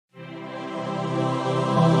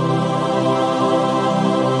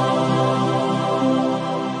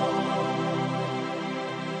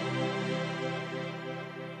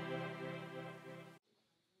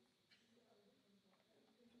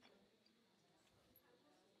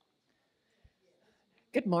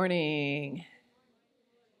Good morning.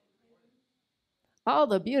 All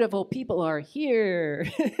the beautiful people are here.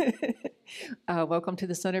 Welcome to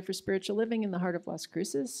the Center for Spiritual Living in the heart of Las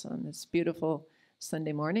Cruces on this beautiful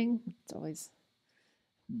Sunday morning. It's always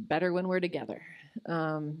better when we're together.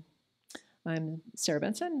 I'm Sarah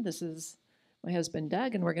Benson. This is my husband,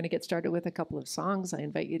 Doug, and we're going to get started with a couple of songs. I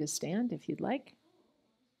invite you to stand if you'd like.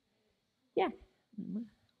 Yeah,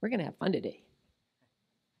 we're going to have fun today.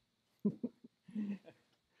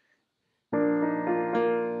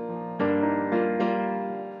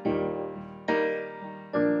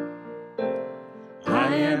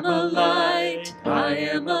 I am a light, I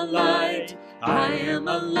am a light, I am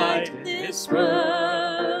a light in this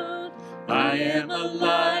world. I am a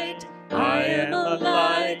light, I am a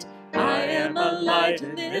light, I am a light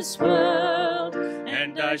in this world.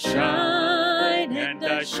 And I shine, and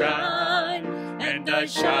I shine, and I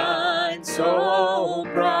shine so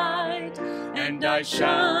bright. And I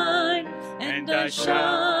shine, and I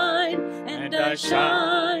shine, and I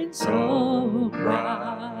shine so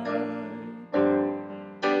bright.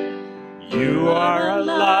 You are a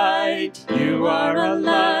light, you are a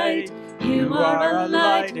light, you are a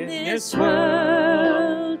light in this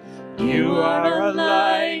world. You are a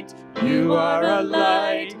light, you are a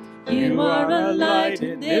light, you are a light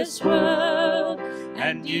in this world.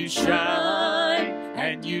 And you shine,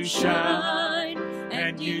 and you shine,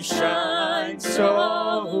 and you shine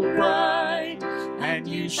so bright. And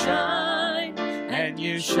you shine, and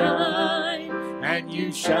you shine, and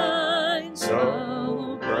you shine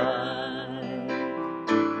so bright.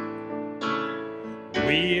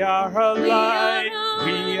 We are a light,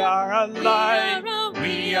 we are a light,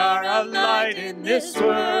 we are a light in this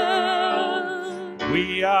world.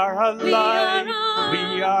 We are a light,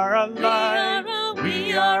 we are a light,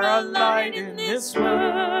 we are a light in this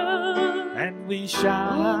world. And we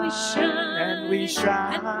shine, and we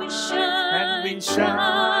shine, and we shine, and we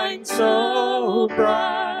shine so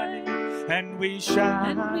bright. And we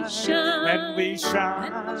shine, and we shine, and we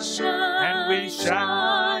shine, and we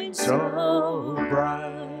shine so bright.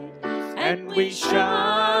 And we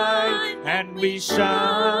shine, and we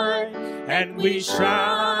shine, and we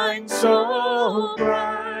shine so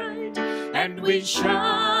bright. And we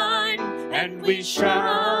shine, and we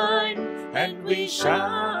shine, and we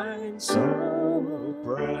shine so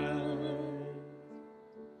bright.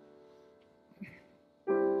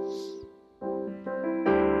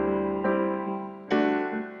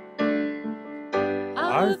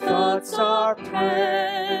 Our thoughts are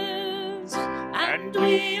prayers, and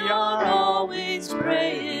we are always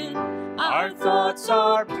praying. Our thoughts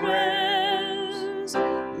are prayers.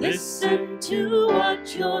 Listen to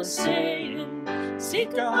what you're saying.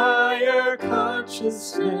 Seek a higher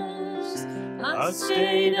consciousness, a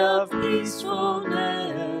state of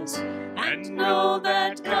peacefulness, and know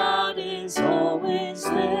that God is always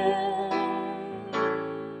there.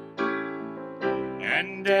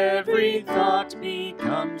 And every thought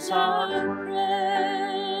becomes our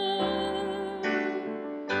prayer.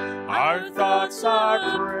 Our thoughts are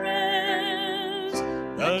prayers,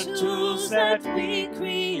 the tools that we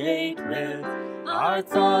create with. Our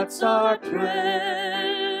thoughts are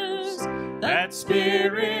prayers that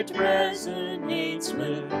spirit resonates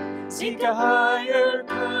with. Seek a higher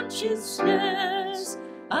consciousness,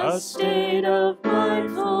 a state of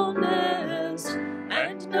mindfulness,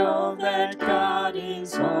 and know that God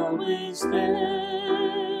is always there.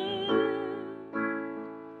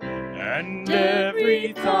 And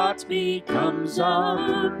every thought becomes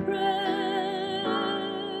our prayer.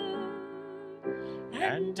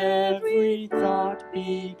 And every thought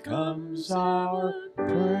becomes our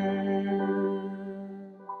prayer.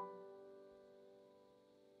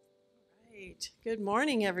 Right. Good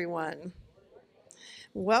morning, everyone.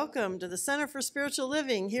 Welcome to the Center for Spiritual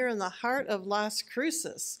Living here in the heart of Las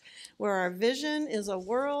Cruces, where our vision is a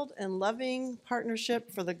world and loving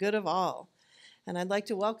partnership for the good of all. And I'd like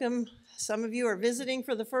to welcome some of you are visiting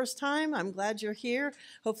for the first time. I'm glad you're here.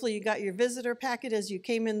 Hopefully you got your visitor packet as you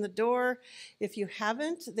came in the door. If you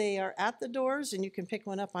haven't, they are at the doors and you can pick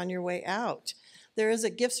one up on your way out. There is a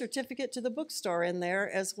gift certificate to the bookstore in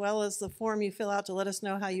there, as well as the form you fill out to let us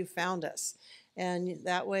know how you found us. And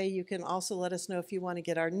that way you can also let us know if you want to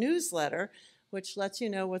get our newsletter, which lets you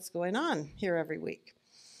know what's going on here every week.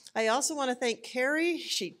 I also want to thank Carrie.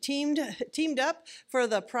 She teamed up for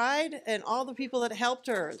the Pride and all the people that helped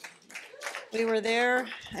her. We were there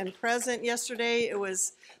and present yesterday. It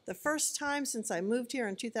was the first time since I moved here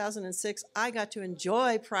in 2006 I got to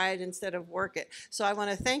enjoy Pride instead of work it. So I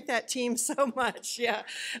want to thank that team so much. Yeah,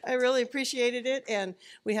 I really appreciated it. And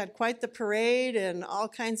we had quite the parade and all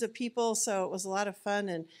kinds of people. So it was a lot of fun.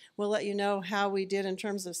 And we'll let you know how we did in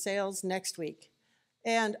terms of sales next week.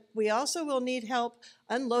 And we also will need help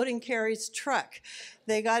unloading Carrie's truck.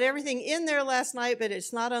 They got everything in there last night, but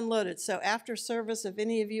it's not unloaded. So after service, if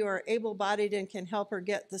any of you are able-bodied and can help her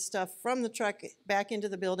get the stuff from the truck back into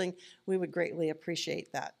the building, we would greatly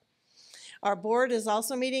appreciate that. Our board is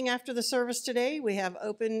also meeting after the service today. We have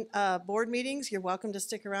open board meetings. You're welcome to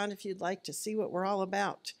stick around if you'd like to see what we're all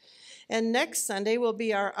about. And next Sunday will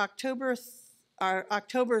be our October's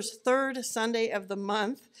third Sunday of the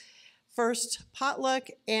month. First potluck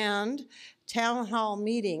and town hall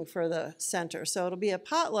meeting for the center. So it'll be a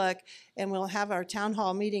potluck and we'll have our town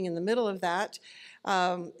hall meeting in the middle of that.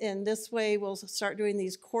 And this way we'll start doing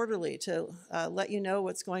these quarterly to let you know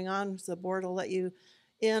what's going on. The board will let you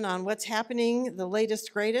in on what's happening, the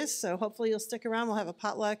latest, greatest. So hopefully you'll stick around. We'll have a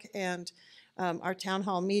potluck and our town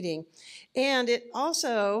hall meeting. And it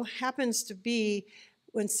also happens to be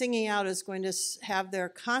when Singing Out is going to have their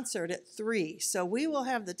concert at 3. So we will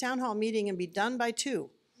have the town hall meeting and be done by 2.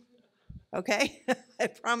 Okay? I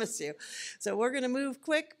promise you. So we're going to move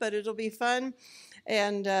quick, but it'll be fun.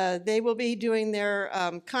 And they will be doing their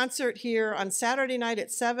concert here on Saturday night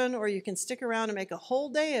at 7, or you can stick around and make a whole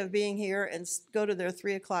day of being here and go to their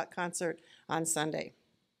 3 o'clock concert on Sunday.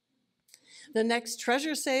 The next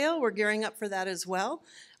treasure sale, we're gearing up for that as well,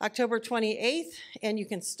 October 28th, and you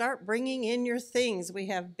can start bringing in your things. We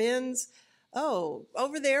have bins,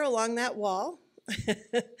 over there along that wall,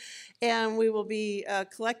 and we will be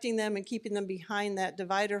collecting them and keeping them behind that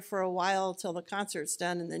divider for a while till the concert's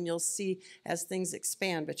done, and then you'll see as things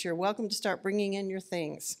expand. But you're welcome to start bringing in your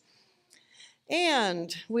things.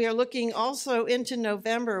 And we are looking also into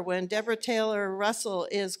November when Deborah Taylor Russell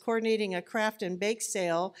is coordinating a craft and bake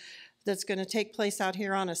sale that's going to take place out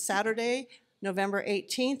here on a Saturday, November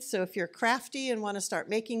 18th. So if you're crafty and want to start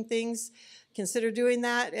making things, consider doing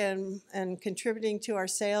that and contributing to our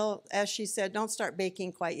sale. As she said, don't start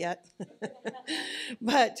baking quite yet.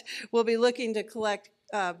 But we'll be looking to collect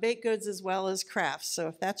baked goods as well as crafts. So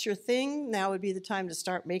if that's your thing, now would be the time to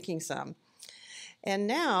start making some. And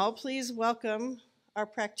now, please welcome our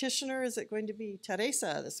practitioner. Is it going to be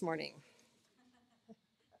Teresa this morning?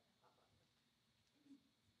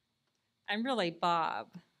 I'm really Bob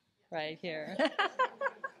right here.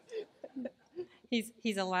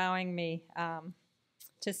 He's allowing me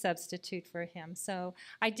to substitute for him. So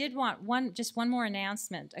I did want just one more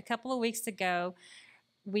announcement. A couple of weeks ago,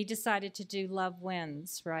 we decided to do Love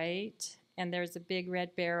Wins, right? And there's a big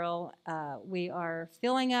red barrel. We are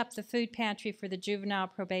filling up the food pantry for the Juvenile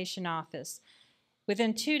Probation Office.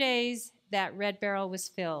 Within 2 days, that red barrel was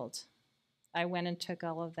filled. I went and took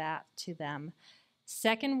all of that to them.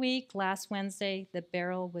 Second week, last Wednesday, the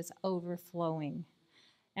barrel was overflowing.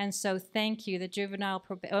 And so thank you, the juvenile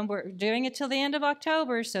probation. And we're doing it till the end of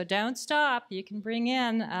October, so don't stop. You can bring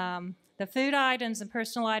in the food items and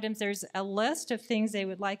personal items. There's a list of things they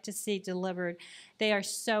would like to see delivered. They are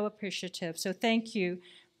so appreciative. So thank you,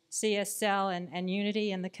 CSL and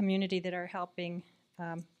Unity and the community that are helping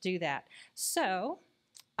do that. So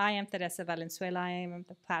I am Teresa Valenzuela. I am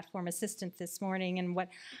the platform assistant this morning. And what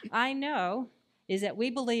I know is that we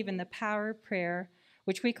believe in the power of prayer,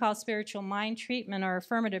 which we call spiritual mind treatment or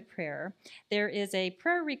affirmative prayer. There is a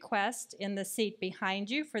prayer request in the seat behind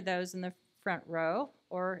you for those in the front row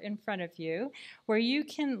or in front of you, where you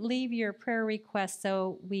can leave your prayer request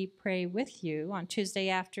so we pray with you. On Tuesday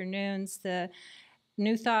afternoons, the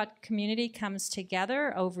New Thought community comes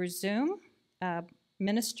together over Zoom,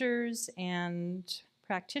 ministers and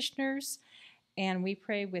practitioners, and we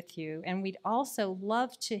pray with you. And we'd also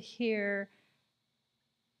love to hear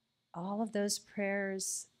all of those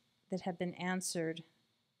prayers that have been answered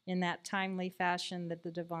in that timely fashion that the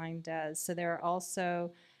divine does. So there are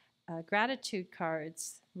also gratitude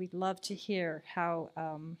cards. We'd love to hear how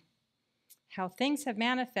things have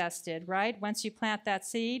manifested, right? Once you plant that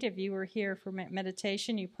seed, if you were here for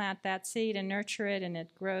meditation, you plant that seed and nurture it, and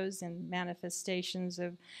it grows in manifestations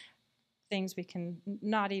of things we can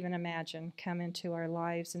not even imagine come into our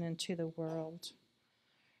lives and into the world.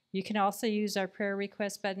 You can also use our prayer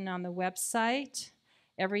request button on the website.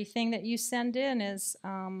 Everything that you send in is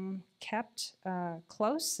kept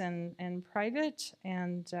close and private,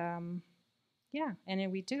 and and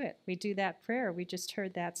then we do it. We do that prayer. We just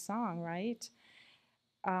heard that song, right?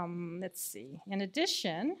 Let's see. In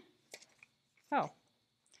addition,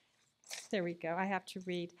 There we go. I have to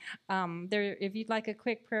read. If you'd like a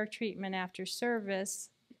quick prayer treatment after service,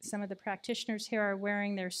 some of the practitioners here are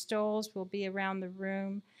wearing their stoles. We'll be around the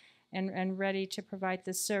room and ready to provide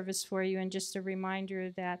this service for you. And just a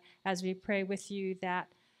reminder that as we pray with you, that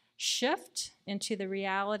shift into the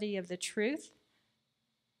reality of the truth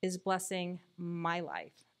is blessing my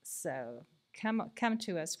life. So come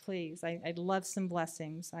to us, please. I'd love some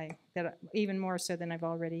blessings, that even more so than I've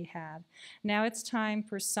already had. Now it's time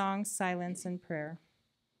for song, silence, and prayer.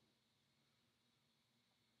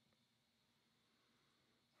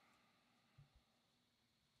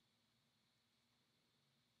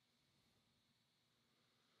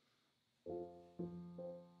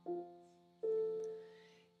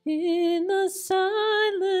 In the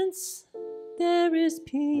silence there is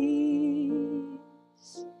peace.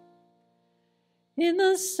 In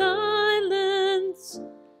the silence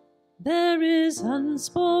there is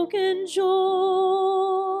unspoken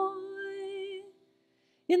joy.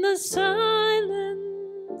 In the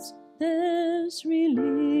silence there's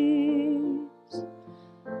release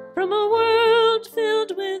from a world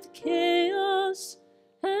filled with chaos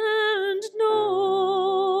and noise.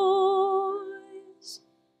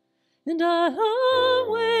 And I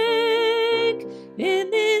awake in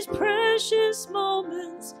these precious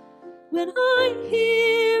moments when I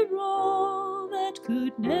hear all that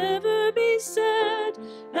could never be said,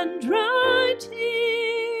 and right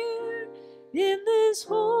here in this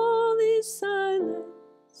holy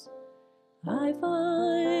silence I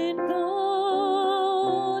find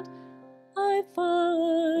God, I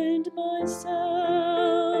find myself.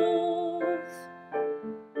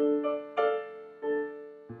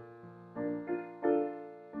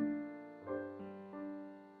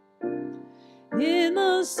 In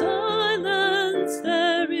the silence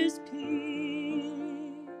there is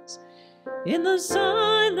peace. In the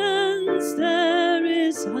silence there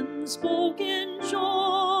is unspoken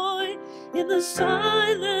joy. In the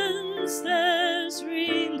silence there's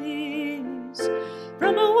release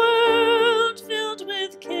from a world filled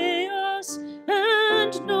with chaos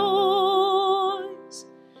and noise.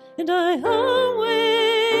 And I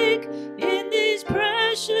awake in these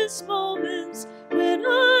precious moments when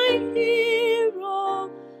I hear all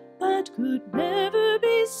that could never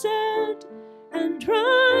be said, and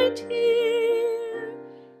right here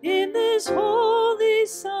in this holy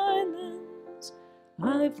silence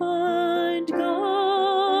I find God,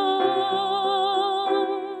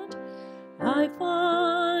 I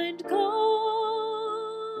find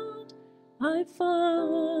God, I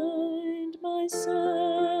find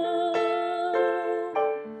myself.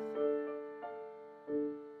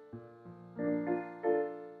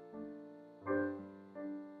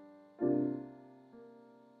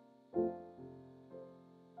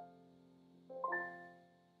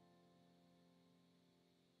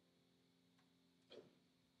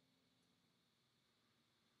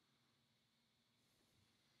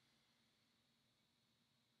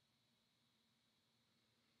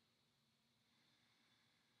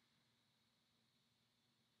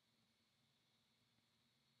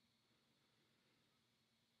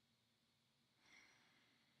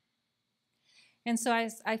 And so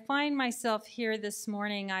I find myself here this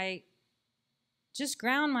morning. I just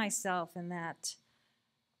ground myself in that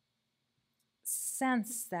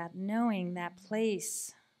sense, that knowing, that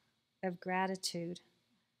place of gratitude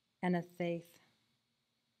and of faith.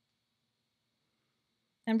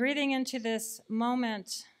 And breathing into this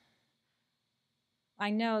moment, I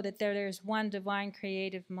know that there's one divine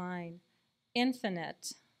creative mind,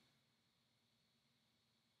 infinite,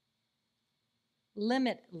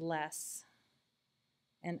 limitless,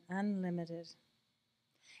 and unlimited.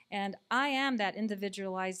 And I am that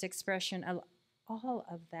individualized expression of all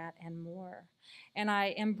of that and more. And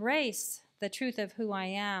I embrace the truth of who I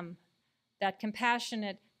am, that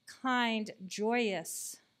compassionate, kind,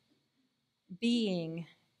 joyous being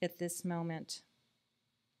at this moment.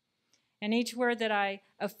 And each word that I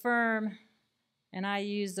affirm, and I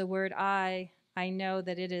use the word I know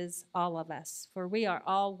that it is all of us, for we are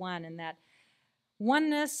all one in that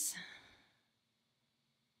oneness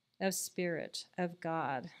of spirit, of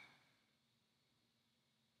God,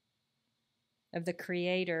 of the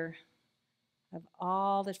Creator, of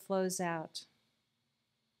all that flows out.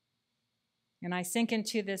 And I sink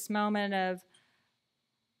into this moment of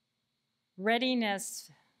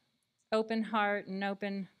readiness, open heart and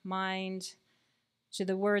open mind to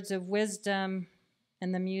the words of wisdom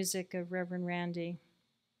and the music of Reverend Randy.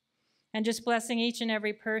 And just blessing each and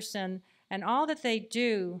every person and all that they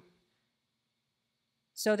do,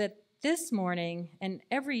 so that this morning and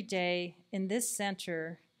every day in this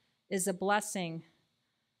center is a blessing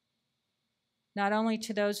not only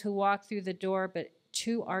to those who walk through the door, but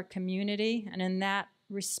to our community, and in that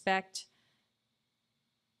respect,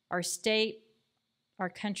 our state, our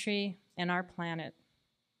country, and our planet.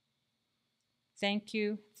 Thank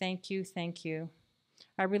you, thank you, thank you.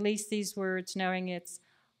 I release these words knowing it's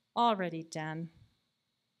already done.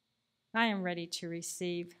 I am ready to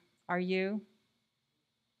receive. Are you?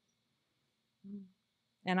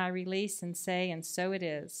 And I release and say, and so it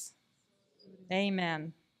is.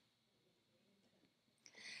 Amen.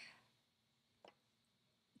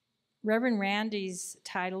 Reverend Randy's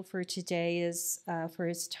title for today is, for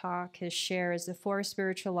his talk, his share, is The 4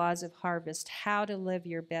 Spiritual Laws of Harvest, How to Live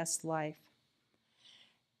Your Best Life.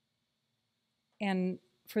 And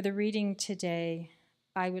for the reading today,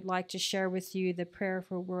 I would like to share with you the prayer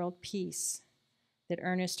for world peace that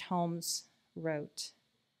Ernest Holmes wrote.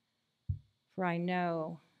 For I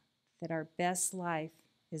know that our best life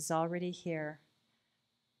is already here.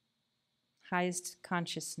 Highest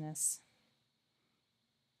consciousness.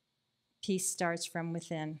 Peace starts from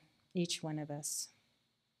within each one of us.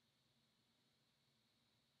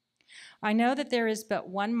 I know that there is but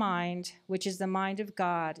one mind, which is the mind of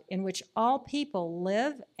God, in which all people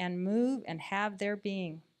live and move and have their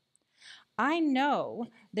being. I know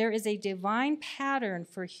there is a divine pattern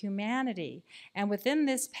for humanity, and within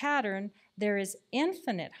this pattern there is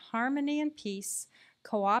infinite harmony and peace,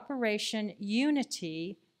 cooperation,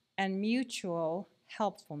 unity, and mutual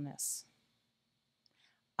helpfulness.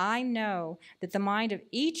 I know that the mind of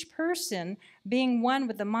each person, being one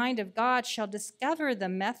with the mind of God, shall discover the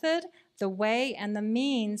method, the way, and the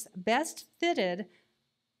means best fitted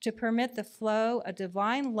to permit the flow of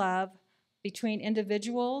divine love between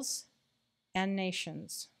individuals and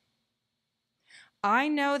nations. I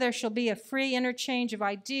know there shall be a free interchange of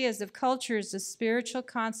ideas, of cultures, of spiritual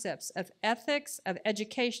concepts, of ethics, of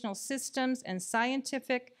educational systems, and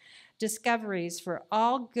scientific discoveries, for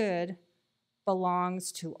all good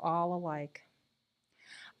belongs to all alike.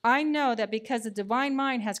 I know that because the divine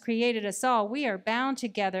mind has created us all, we are bound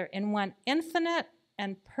together in one infinite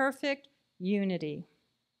and perfect unity.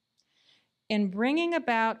 In bringing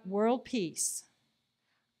about world peace,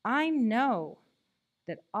 I know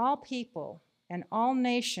that all people and all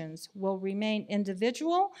nations will remain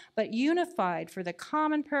individual but unified for the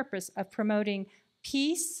common purpose of promoting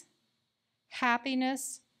peace,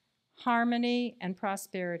 happiness, harmony, and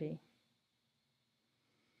prosperity.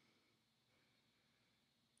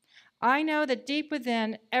 I know that deep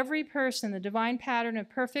within every person, the divine pattern of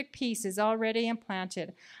perfect peace is already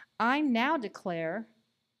implanted. I now declare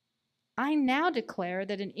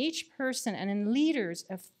that in each person and in leaders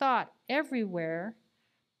of thought everywhere,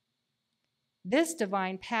 this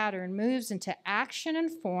divine pattern moves into action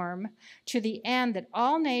and form to the end that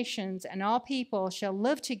all nations and all people shall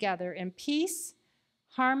live together in peace,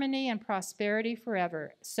 harmony, and prosperity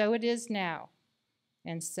forever. So it is now,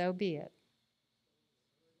 and so be it.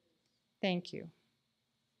 Thank you.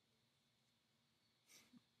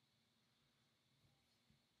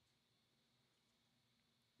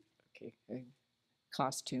 Okay,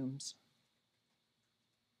 costumes.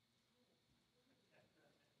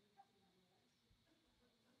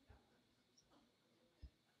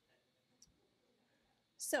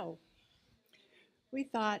 So, we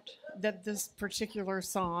thought that this particular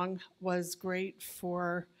song was great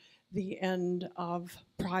for the end of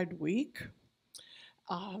Pride Week.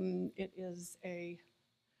 It is a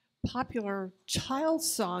popular child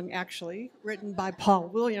song, actually, written by Paul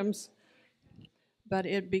Williams, but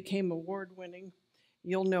it became award-winning.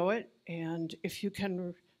 You'll know it, and if you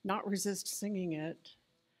can not resist singing it,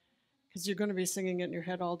 because you're going to be singing it in your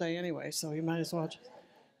head all day anyway, so you might as well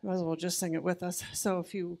just sing it with us. So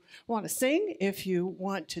if you want to sing, if you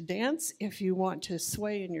want to dance, if you want to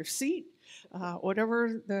sway in your seat,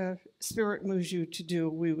 whatever the Spirit moves you to do,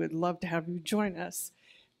 we would love to have you join us.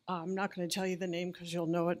 I'm not going to tell you the name because you'll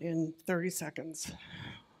know it in 30 seconds.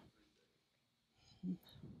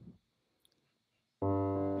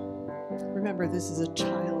 Remember, this is a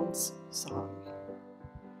child's song.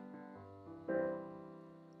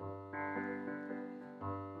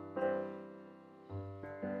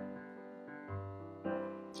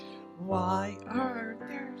 Why are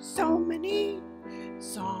there so many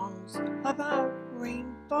songs about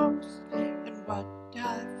rainbows? And what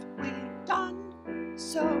have we done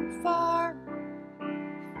so far?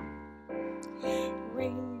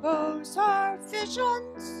 Rainbows are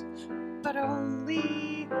visions, but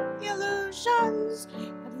only illusions.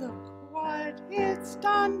 And look what it's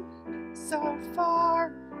done so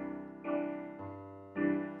far.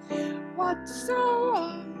 What's so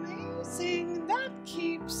amazing that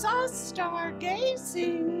keeps us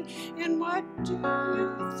stargazing? And what do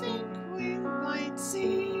you think we might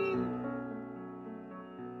see.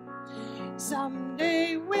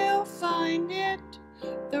 Someday we'll find it,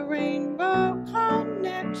 the rainbow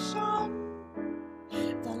connection,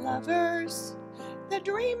 the lovers, the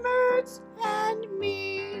dreamers, and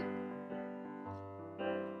me.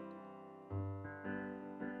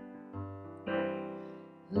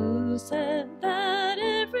 Who said that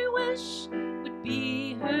every wish would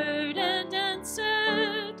be heard and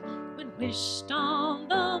answered when wished on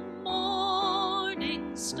the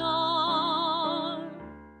morning star?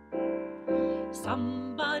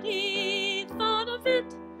 Somebody thought of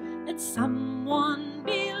it and someone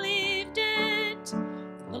believed it.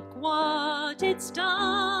 Look what it's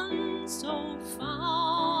done so far.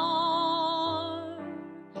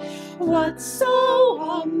 What's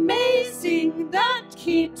so amazing that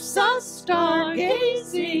keeps us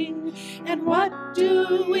stargazing? And what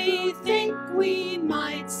do we think we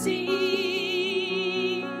might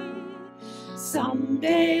see?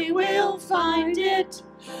 Someday we'll find it,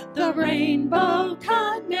 the rainbow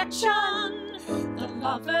connection, the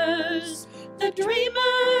lovers, the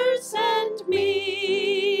dreamers, and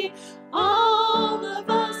me. All of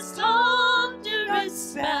us under a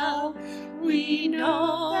spell. We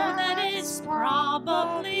know that it's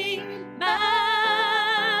probably magic.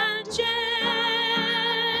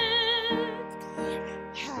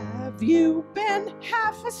 Have you been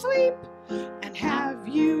half asleep? And have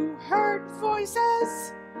you heard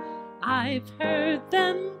voices? I've heard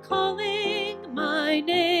them calling my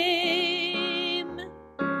name.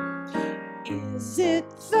 Is it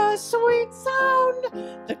the sweet sound,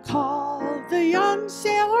 the call of the young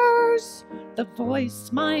sailors? The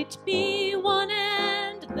voice might be one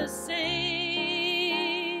and the same.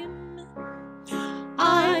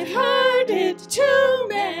 I've heard it too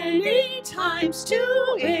many times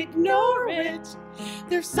to ignore it.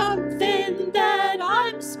 There's something that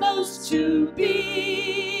I'm supposed to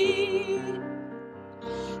be.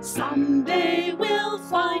 Someday we'll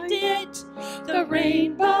find it, the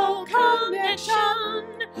rainbow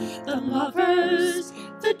connection, the lovers,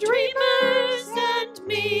 the dreamers, and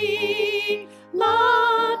me.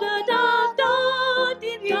 La da da da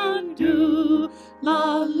dee da do,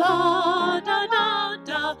 la la da da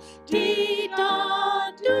da dee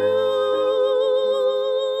da do.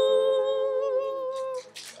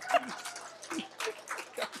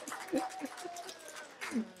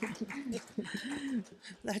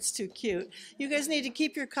 That's too cute. You guys need to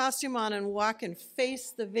keep your costume on and walk and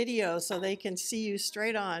face the video so they can see you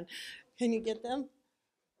straight on. Can you get them?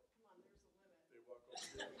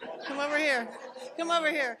 Come over here. Come over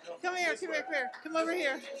here. Come here. Come here. Come here. Come over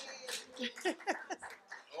here.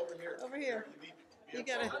 Over here. You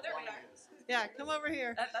got it. Yeah, come over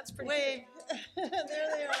here. That's pretty Wave. There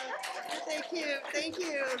they are. Thank you. Thank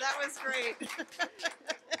you. That was great.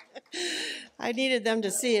 I needed them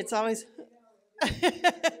to see. It's always.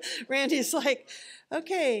 Randy's like,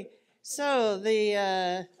 okay, so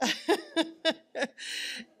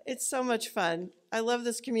it's so much fun. I love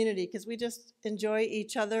this community because we just enjoy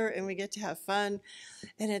each other and we get to have fun.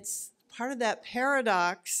 And it's part of that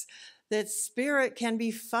paradox that spirit can be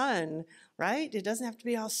fun, right? It doesn't have to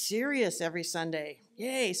be all serious every Sunday.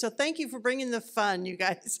 Yay. So thank you for bringing the fun, you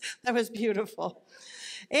guys. That was beautiful.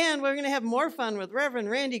 And we're going to have more fun with Reverend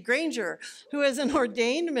Randy Granger, who is an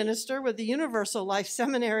ordained minister with the Universal Life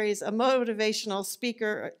Seminaries, a motivational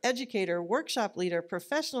speaker, educator, workshop leader,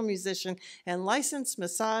 professional musician, and licensed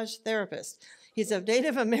massage therapist. He's of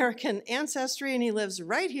Native American ancestry, and he lives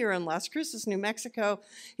right here in Las Cruces, New Mexico.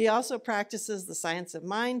 He also practices the science of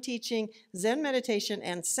mind teaching, Zen meditation,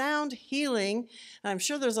 and sound healing. I'm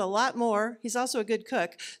sure there's a lot more. He's also a good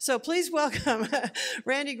cook. So please welcome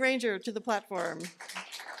Randy Granger to the platform.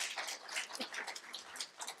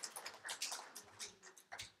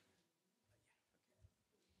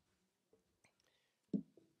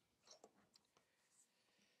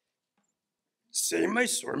 Say my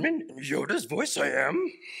sermon in Yoda's voice I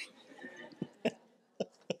am.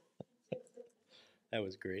 That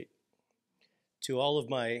was great. To all of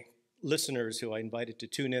my listeners who I invited to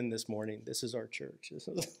tune in this morning, this is our church. This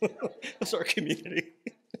is our community.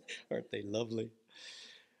 Aren't they lovely?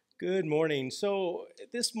 Good morning. So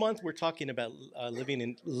this month we're talking about living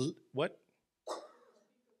in, what?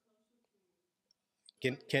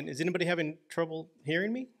 Is anybody having trouble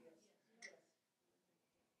hearing me?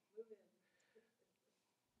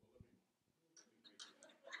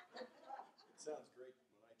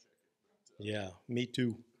 Yeah, me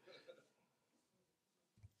too.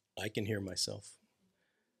 I can hear myself.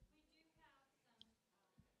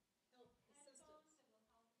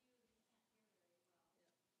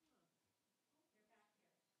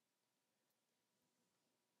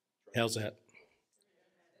 How's that?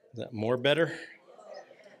 Is that more better?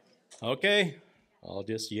 Okay, I'll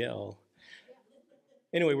just yell.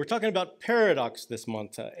 Anyway, we're talking about paradox this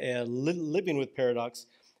month, living with paradox.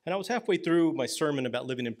 And I was halfway through my sermon about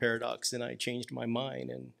living in paradox, and I changed my mind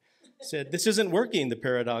and said, this isn't working, the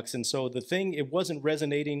paradox. And so it wasn't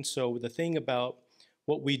resonating. So the thing about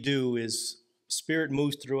what we do is Spirit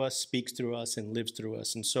moves through us, speaks through us, and lives through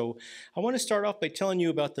us. And so I want to start off by telling you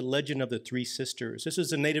about the legend of the three sisters. This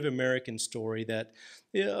is a Native American story that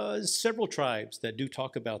several tribes that do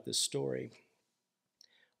talk about this story.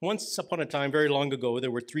 Once upon a time, very long ago, there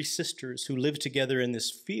were three sisters who lived together in this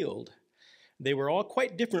field. They were all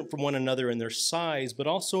quite different from one another in their size, but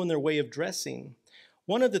also in their way of dressing.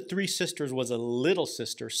 One of the three sisters was a little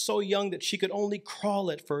sister, so young that she could only crawl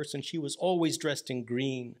at first, and she was always dressed in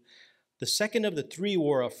green. The second of the three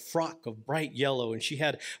wore a frock of bright yellow, and she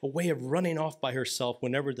had a way of running off by herself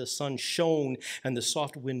whenever the sun shone and the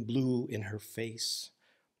soft wind blew in her face.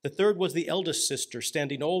 The third was the eldest sister,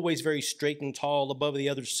 standing always very straight and tall above the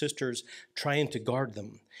other sisters, trying to guard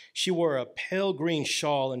them. She wore a pale green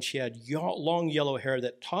shawl, and she had long yellow hair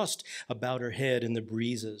that tossed about her head in the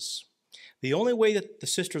breezes. The only way that the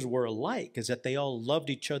sisters were alike is that they all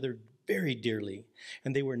loved each other very dearly,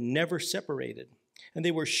 and they were never separated. And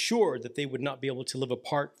they were sure that they would not be able to live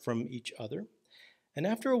apart from each other. And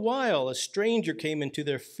after a while, a stranger came into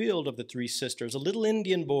their field of the three sisters, a little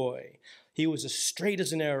Indian boy. He was as straight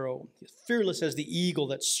as an arrow, fearless as the eagle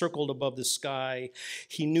that circled above the sky.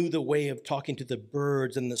 He knew the way of talking to the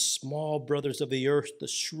birds and the small brothers of the earth, the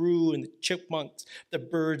shrew and the chipmunks, the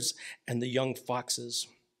birds and the young foxes.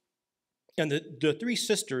 And the three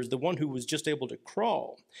sisters, the one who was just able to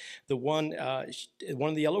crawl, the one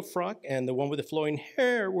in the yellow frock and the one with the flowing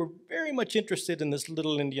hair, were very much interested in this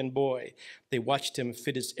little Indian boy. They watched him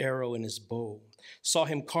fit his arrow in his bow, saw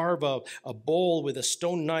him carve a bowl with a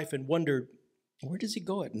stone knife, and wondered, where does he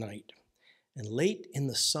go at night? And late in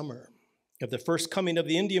the summer of the first coming of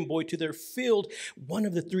the Indian boy to their field, one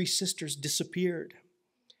of the three sisters disappeared.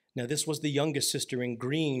 Now this was the youngest sister in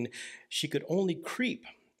green. She could only creep,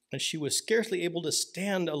 and she was scarcely able to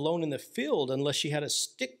stand alone in the field unless she had a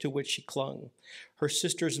stick to which she clung. Her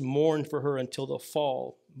sisters mourned for her until the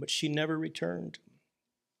fall, but she never returned.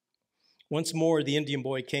 Once more, the Indian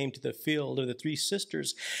boy came to the field of the three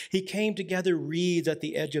sisters. He came to gather reeds at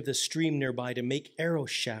the edge of the stream nearby to make arrow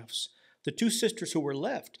shafts. The two sisters who were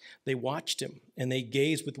left, they watched him, and they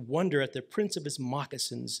gazed with wonder at the prints of his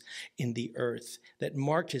moccasins in the earth that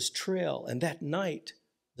marked his trail. And that night,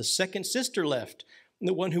 the second sister left,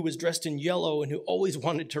 the one who was dressed in yellow and who always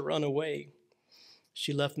wanted to run away.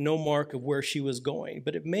 She left no mark of where she was going,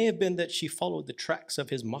 but it may have been that she followed the tracks of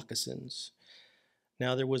his moccasins.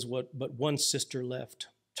 Now there was but one sister left.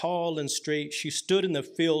 Tall and straight, she stood in the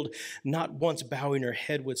field, not once bowing her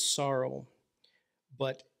head with sorrow.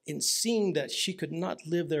 But in seeing that she could not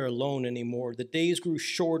live there alone anymore, the days grew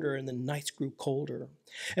shorter and the nights grew colder,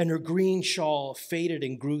 and her green shawl faded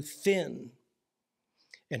and grew thin.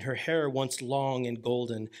 And her hair, once long and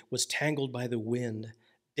golden, was tangled by the wind.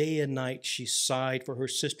 Day and night she sighed for her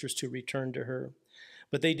sisters to return to her.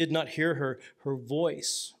 But they did not hear her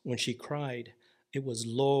voice when she cried. It was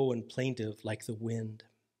low and plaintive like the wind.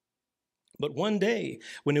 But one day,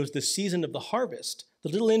 when it was the season of the harvest, the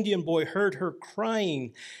little Indian boy heard her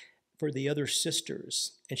crying for the other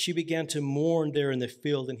sisters, and she began to mourn there in the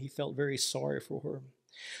field, and he felt very sorry for her.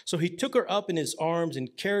 So he took her up in his arms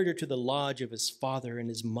and carried her to the lodge of his father and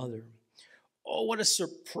his mother. Oh, what a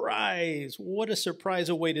surprise! What a surprise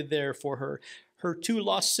awaited there for her. Her two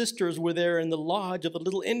lost sisters were there in the lodge of the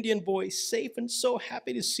little Indian boy, safe and so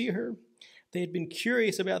happy to see her. They had been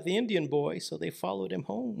curious about the Indian boy, so they followed him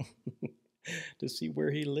home to see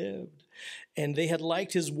where he lived. And they had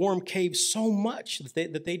liked his warm cave so much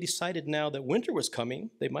that they decided now that winter was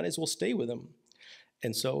coming, they might as well stay with him.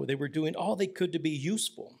 And so they were doing all they could to be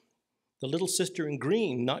useful. The little sister in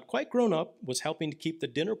green, not quite grown up, was helping to keep the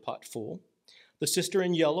dinner pot full. The sister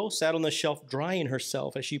in yellow sat on the shelf drying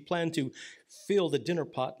herself as she planned to fill the dinner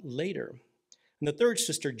pot later. And the third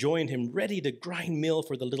sister joined him, ready to grind meal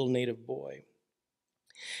for the little native boy.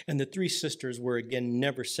 And the three sisters were again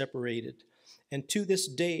never separated. And to this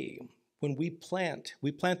day, when we plant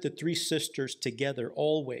the three sisters together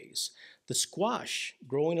always. The squash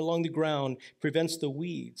growing along the ground prevents the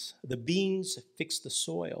weeds. The beans fix the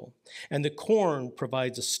soil. And the corn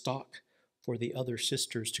provides a stalk for the other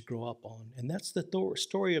sisters to grow up on. And that's the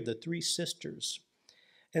story of the three sisters.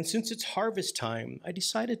 And since it's harvest time, I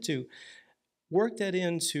decided to work that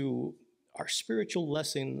into our spiritual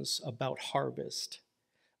lessons about harvest.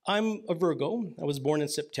 I'm a Virgo. I was born in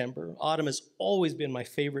September. Autumn has always been my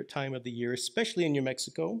favorite time of the year, especially in New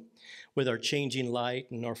Mexico, with our changing light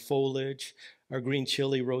and our foliage, our green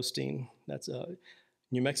chili roasting. That's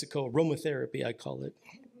New Mexico aromatherapy, I call it.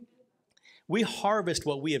 We harvest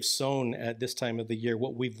what we have sown at this time of the year,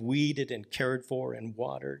 what we've weeded and cared for and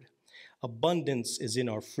watered. Abundance is in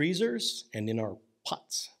our freezers and in our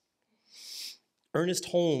pots. Ernest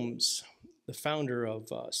Holmes, the founder of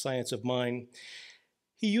Science of Mind,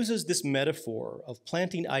 he uses this metaphor of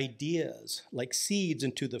planting ideas like seeds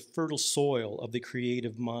into the fertile soil of the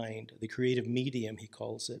creative mind, the creative medium, he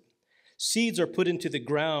calls it. Seeds are put into the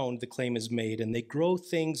ground, the claim is made, and they grow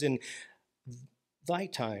things in thy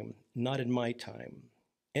time, not in my time.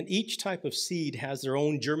 And each type of seed has their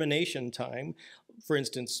own germination time. For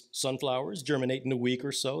instance, sunflowers germinate in a week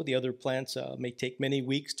or so. The other plants may take many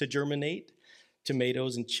weeks to germinate.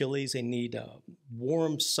 Tomatoes and chilies, they need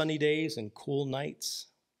warm, sunny days and cool nights.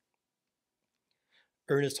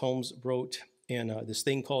 Ernest Holmes wrote in this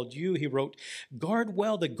thing called You, he wrote, "Guard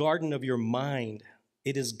well the garden of your mind.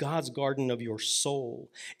 It is God's garden of your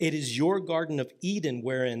soul. It is your garden of Eden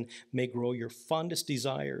wherein may grow your fondest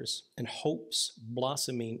desires and hopes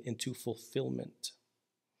blossoming into fulfillment."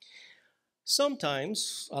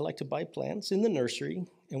 Sometimes I like to buy plants in the nursery,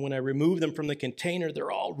 and when I remove them from the container,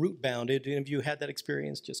 they're all root bounded. Any of you had that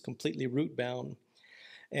experience, just completely root bound?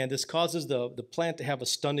 And this causes the plant to have a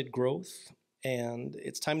stunted growth, and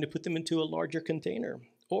it's time to put them into a larger container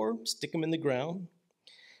or stick them in the ground.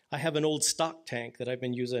 I have an old stock tank that I've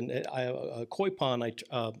been using, a koi pond,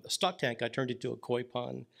 a stock tank I turned into a koi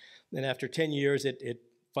pond. And after 10 years, it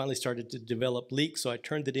finally started to develop leaks, so I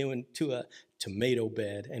turned it into a tomato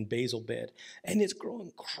bed and basil bed. And it's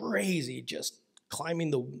growing crazy, just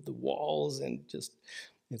climbing the walls, and just,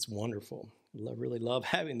 it's wonderful. I really love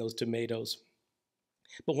having those tomatoes.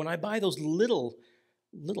 But when I buy those little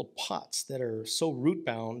pots that are so root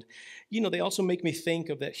bound, they also make me think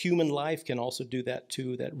of that human life can also do that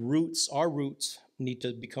too, that our roots need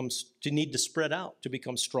to spread out to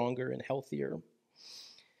become stronger and healthier.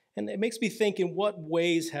 And it makes me think, in what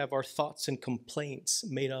ways have our thoughts and complaints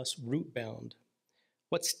made us root bound?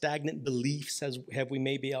 What stagnant beliefs have we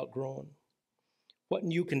maybe outgrown? What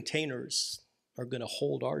new containers are going to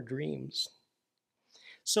hold our dreams?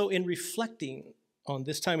 So in reflecting on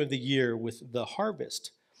this time of the year with the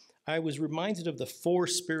harvest, I was reminded of the 4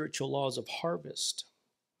 spiritual laws of harvest.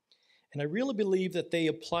 And I really believe that they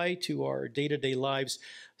apply to our day-to-day lives.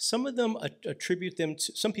 Some people attribute them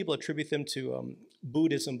to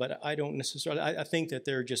Buddhism, but I don't necessarily. I think that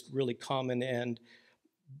they're just really common, and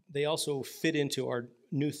they also fit into our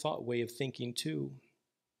new thought way of thinking too.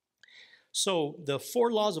 So the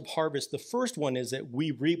 4 laws of harvest, the first one is that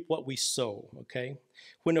we reap what we sow, okay?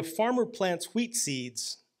 When a farmer plants wheat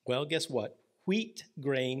seeds, well, guess what? Wheat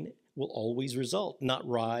grain will always result. Not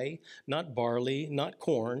rye, not barley, not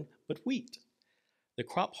corn, but wheat. The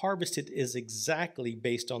crop harvested is exactly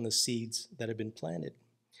based on the seeds that have been planted.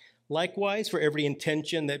 Likewise, for every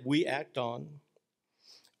intention that we act on,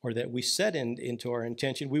 or that we set into our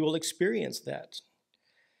intention, we will experience that.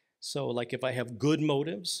 So like if I have good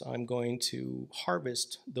motives, I'm going to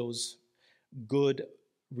harvest those good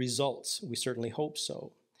results. We certainly hope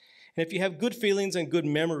so. And if you have good feelings and good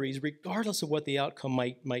memories, regardless of what the outcome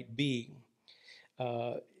might be,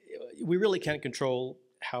 we really can't control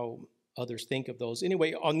how others think of those.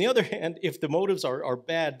 Anyway, on the other hand, if the motives are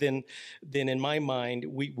bad, then in my mind,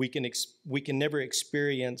 we can never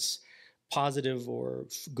experience positive or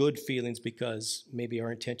good feelings, because maybe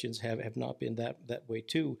our intentions have not been that way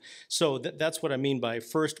too. So that's what I mean by,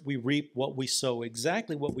 first we reap what we sow.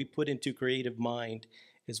 Exactly what we put into creative mind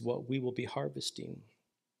is what we will be harvesting.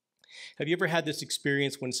 Have you ever had this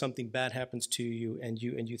experience when something bad happens to you and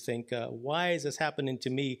you think, why is this happening to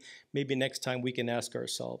me? Maybe next time we can ask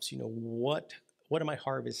ourselves, what am I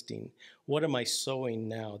harvesting? What am I sowing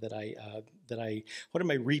now what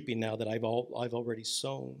am I reaping now that I've already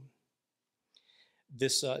sown?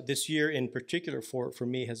 This year in particular for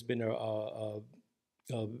me has been a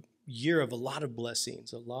year of a lot of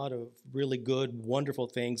blessings, a lot of really good, wonderful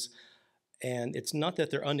things. And it's not that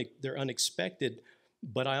they're unexpected,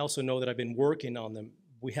 but I also know that I've been working on them.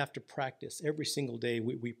 We have to practice every single day.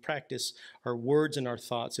 We practice our words and our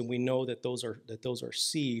thoughts, and we know that those are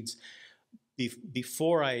seeds.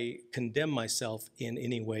 Before I condemn myself in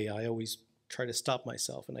any way, I always try to stop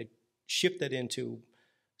myself, and I shift that into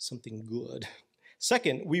something good.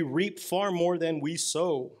 Second, we reap far more than we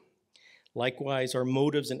sow. Likewise, our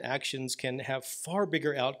motives and actions can have far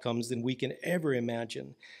bigger outcomes than we can ever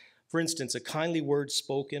imagine. For instance, a kindly word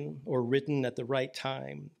spoken or written at the right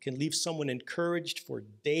time can leave someone encouraged for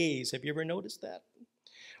days. Have you ever noticed that?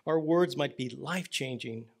 Our words might be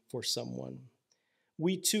life-changing for someone.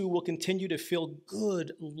 We too will continue to feel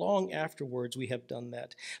good long afterwards we have done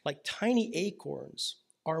that. Like tiny acorns,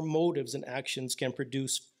 our motives and actions can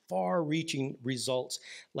produce far-reaching results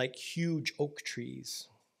like huge oak trees.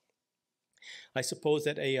 I suppose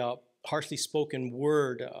that a harshly spoken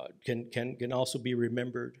word can also be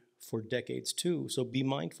remembered for decades too, so be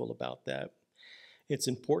mindful about that. It's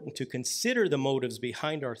important to consider the motives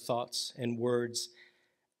behind our thoughts and words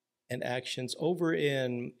and actions. Over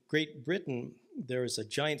in Great Britain, there is a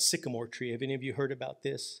giant sycamore tree. Have any of you heard about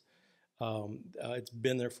this? It's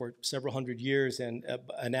been there for several hundred years, and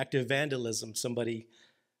an act of vandalism, somebody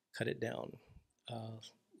cut it down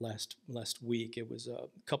last week. It was a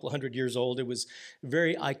couple of 100 years old. It was a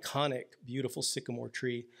very iconic, beautiful sycamore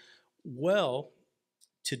tree. Well,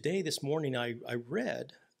 today, this morning, I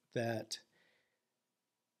read that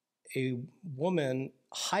a woman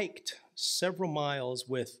hiked several miles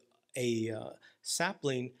with a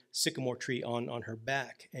sapling sycamore tree on her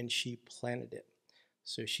back, and she planted it.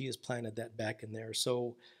 So she has planted that back in there.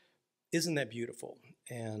 So isn't that beautiful?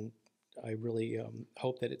 And I really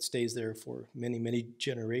hope that it stays there for many, many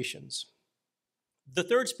generations. The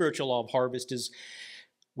third spiritual law of harvest is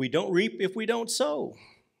we don't reap if we don't sow.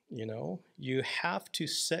 You know, you have to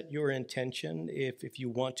set your intention if you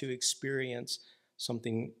want to experience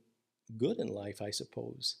something good in life, I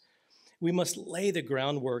suppose. We must lay the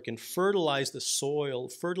groundwork and fertilize the soil,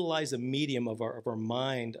 fertilize the medium of our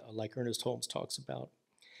mind, like Ernest Holmes talks about.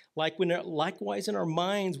 Likewise, in our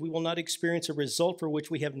minds, we will not experience a result for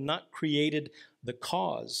which we have not created the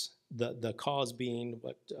cause, the cause being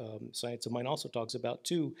what Science of Mind also talks about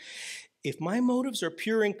too. If my motives are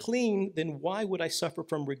pure and clean, then why would I suffer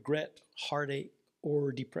from regret, heartache,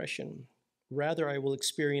 or depression? Rather, I will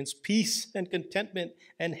experience peace and contentment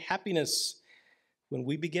and happiness. When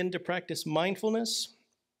we begin to practice mindfulness,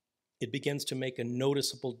 it begins to make a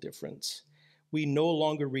noticeable difference. We no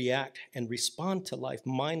longer react and respond to life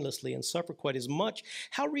mindlessly and suffer quite as much.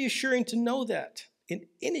 How reassuring to know that in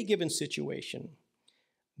any given situation,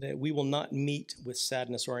 that we will not meet with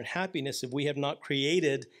sadness or unhappiness if we have not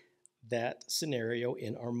created that scenario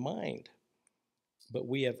in our mind. But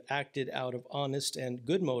we have acted out of honest and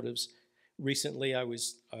good motives. Recently, I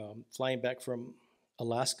was flying back from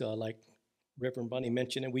Alaska, like Reverend Bunny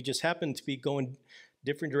mentioned, and we just happened to be going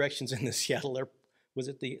different directions in the Seattle airport. Was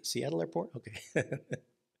it the Seattle airport? Okay.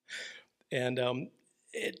 And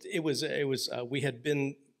we had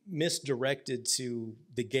been misdirected to,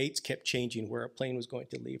 the gates kept changing where our plane was going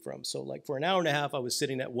to leave from. So like for an hour and a half, I was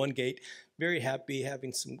sitting at one gate, very happy,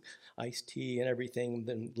 having some iced tea and everything.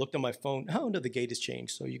 Then looked on my phone. Oh, no, the gate has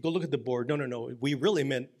changed. So you go look at the board. No, we really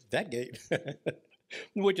meant that gate,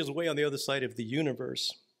 which is way on the other side of the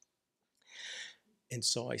universe. And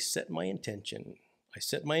so I set my intention,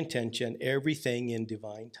 everything in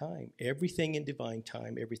divine time. Everything in divine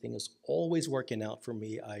time, everything is always working out for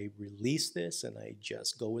me. I release this and I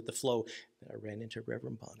just go with the flow. And I ran into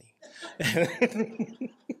Reverend Bonnie.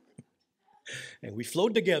 And we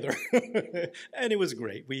flowed together. And it was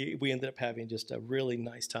great. We ended up having just a really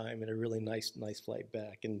nice time and a really nice flight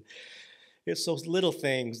back. And it's those little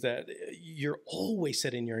things that you're always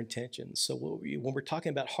setting your intentions. So when we're talking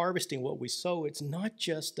about harvesting what we sow, it's not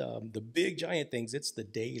just the big giant things, it's the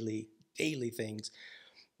daily things.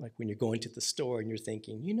 Like when you're going to the store and you're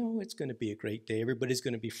thinking, you know, it's going to be a great day. Everybody's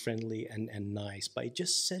going to be friendly and nice. By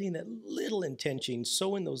just setting that little intention,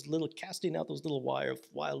 sowing those little, casting out those little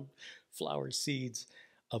wildflower seeds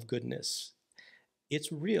of goodness.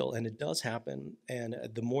 It's real and it does happen. And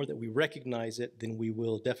the more that we recognize it, then we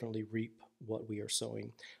will definitely reap what we are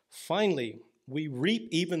sowing. Finally, we reap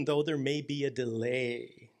even though there may be a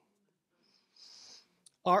delay.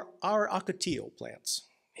 Our ocotillo plants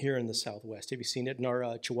here in the Southwest, have you seen it in our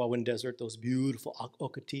Chihuahuan desert, those beautiful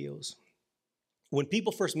ocotillos? When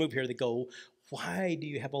people first move here, they go, why do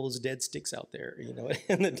you have all those dead sticks out there, you know,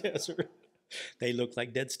 in the desert? They look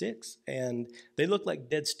like dead sticks, and they look like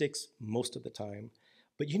dead sticks most of the time.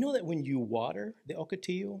 But you know that when you water the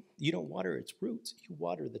ocotillo, you don't water its roots, you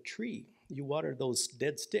water the tree. You water those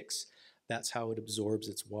dead sticks. That's how it absorbs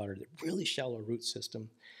its water, the really shallow root system.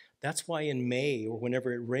 That's why in May or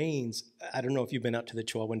whenever it rains, I don't know if you've been out to the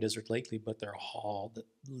Chihuahuan Desert lately, but the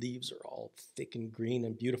leaves are all thick and green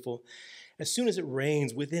and beautiful. As soon as it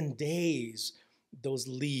rains, within days, those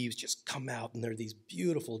leaves just come out and they're these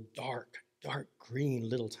beautiful, dark green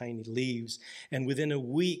little tiny leaves. And within a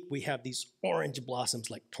week, we have these orange blossoms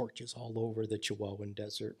like torches all over the Chihuahuan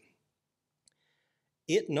Desert.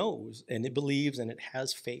 It knows and it believes and it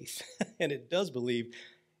has faith and it does believe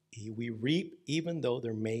we reap even though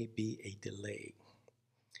there may be a delay.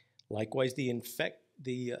 Likewise, the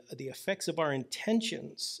effects of our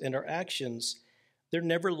intentions and our actions, they're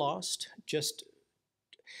never lost. Just,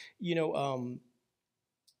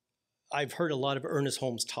 I've heard a lot of Ernest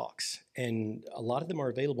Holmes talks, and a lot of them are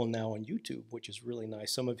available now on YouTube, which is really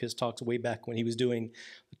nice. Some of his talks way back when he was doing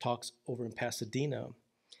the talks over in Pasadena.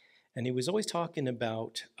 And he was always talking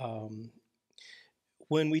about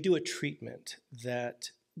when we do a treatment,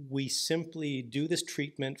 that we simply do this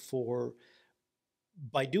treatment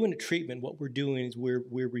by doing a treatment, what we're doing is we're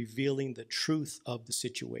revealing the truth of the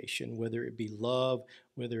situation, whether it be love,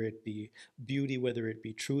 whether it be beauty, whether it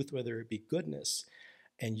be truth, whether it be goodness,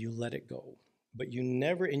 and you let it go. But you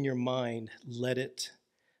never in your mind let it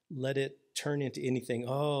turn into anything,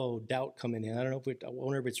 doubt coming in. I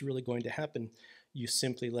wonder if it's really going to happen. You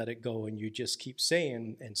simply let it go, and you just keep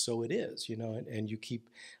saying, and so it is, and you keep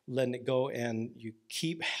letting it go, and you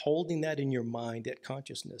keep holding that in your mind, that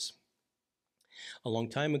consciousness. A long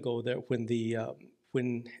time ago, that when the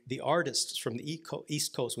artists from the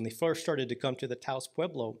East Coast, when they first started to come to the Taos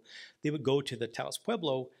Pueblo, they would go to the Taos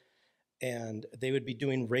Pueblo, and they would be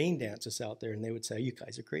doing rain dances out there, and they would say, "You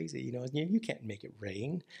guys are crazy, you can't make it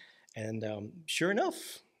rain." And sure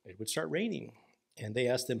enough, it would start raining. And they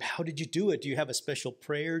asked them, "How did you do it? Do you have a special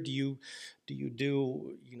prayer? Do you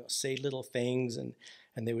say little things?" And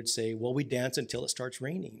they would say, "Well, we dance until it starts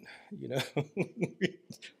raining."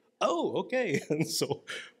 Oh, okay. And so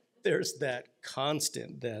there's that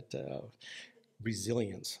constant, that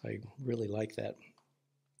resilience. I really like that.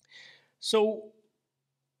 So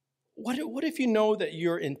what if you know that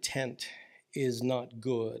your intent is not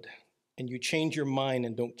good, and you change your mind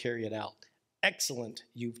and don't carry it out? Excellent,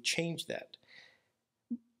 you've changed that.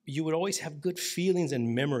 You would always have good feelings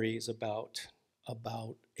and memories about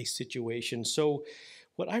a situation. So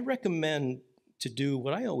what I recommend to do,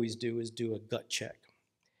 what I always do, is do a gut check.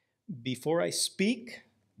 Before I speak,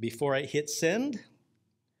 before I hit send,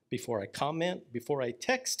 before I comment, before I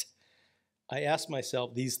text, I ask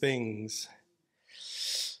myself these things.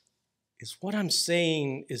 Is what I'm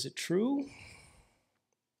saying, is it true?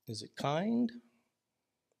 Is it kind?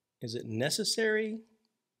 Is it necessary?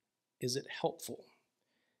 Is it helpful?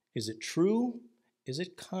 Is it true? Is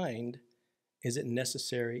it kind? Is it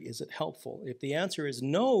necessary? Is it helpful? If the answer is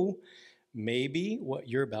no, maybe what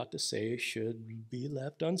you're about to say should be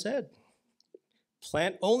left unsaid.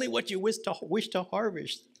 Plant only what you wish to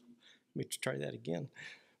harvest. Let me try that again.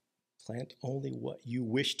 Plant only what you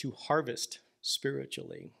wish to harvest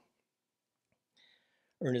spiritually.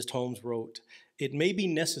 Ernest Holmes wrote, "It may be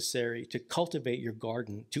necessary to cultivate your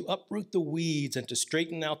garden, to uproot the weeds and to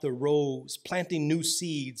straighten out the rows, planting new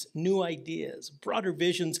seeds, new ideas, broader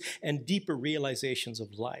visions, and deeper realizations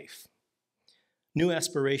of life. New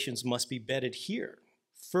aspirations must be bedded here,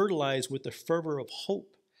 fertilized with the fervor of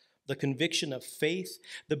hope, the conviction of faith,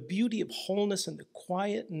 the beauty of wholeness, and the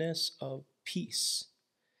quietness of peace,"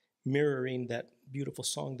 mirroring that beautiful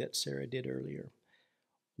song that Sarah did earlier.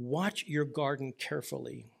 "Watch your garden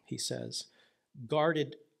carefully," he says,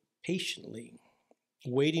 "guarded patiently,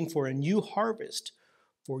 waiting for a new harvest,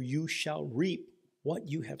 for you shall reap what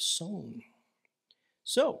you have sown."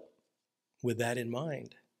 So, with that in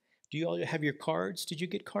mind, do you all have your cards? Did you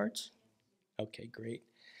get cards? Okay, great.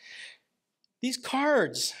 These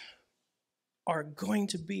cards are going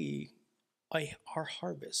to be our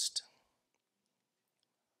harvest.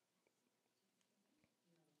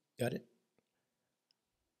 Got it?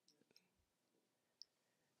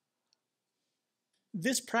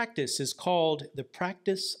 This practice is called the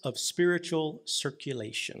practice of spiritual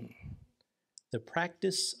circulation. The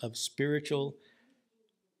practice of spiritual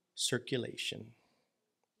circulation.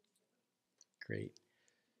 Great.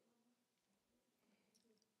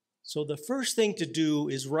 So the first thing to do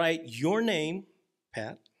is write your name,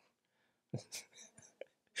 Pat.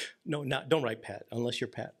 No, don't write Pat, unless you're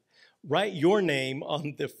Pat. Write your name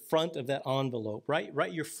on the front of that envelope.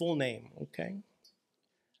 Write your full name, okay?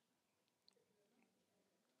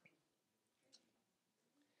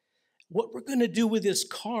 What we're going to do with this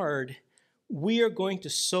card, we are going to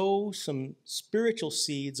sow some spiritual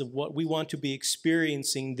seeds of what we want to be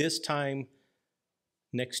experiencing this time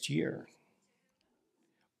next year.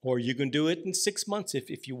 Or you can do it in 6 months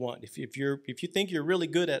if you want. If you think you're really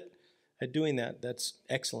good at doing that, that's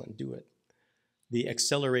excellent. Do it. The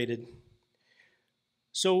accelerated.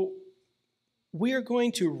 So we are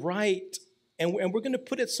going to write, and we're going to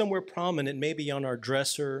put it somewhere prominent, maybe on our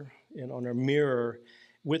dresser and on our mirror,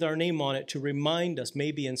 with our name on it, to remind us,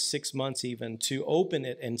 maybe in 6 months even, to open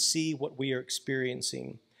it and see what we are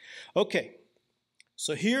experiencing. Okay,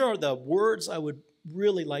 so here are the words I would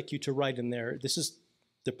really like you to write in there. This is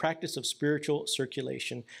the practice of spiritual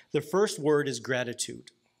circulation. The first word is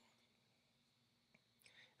gratitude.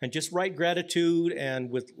 And just write gratitude and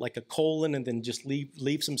with like a colon and then just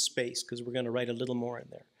leave some space because we're going to write a little more in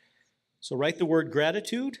there. So write the word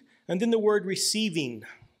gratitude and then the word receiving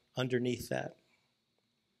underneath that.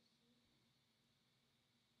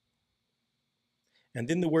 And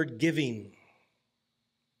then the word giving.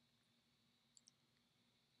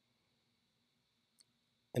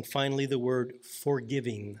 And finally the word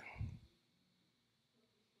forgiving.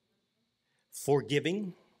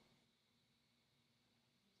 Forgiving.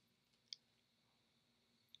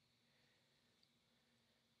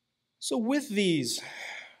 So with these,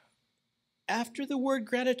 after the word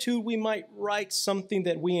gratitude, we might write something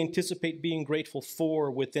that we anticipate being grateful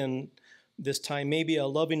for within this time. Maybe a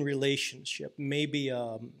loving relationship, maybe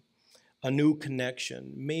a new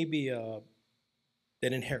connection, maybe an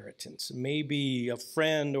inheritance, maybe a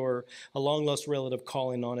friend or a long-lost relative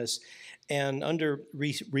calling on us. And under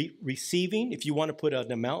receiving, if you want to put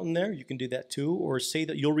an amount in there, you can do that too. Or say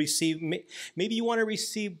that you'll receive, maybe you want to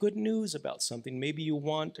receive good news about something. Maybe you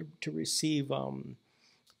want to receive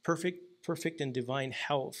perfect and divine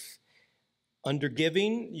health. Under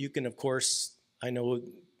giving, you can, of course, I know,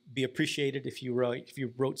 be appreciated if you wrote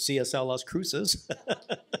CSL Las Cruces.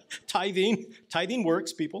 Tithing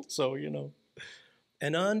works, people, so you know.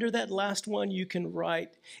 And under that last one, you can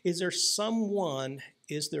write, is there someone,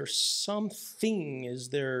 is there something, is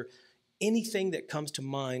there anything that comes to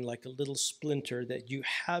mind like a little splinter that you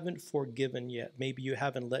haven't forgiven yet? Maybe you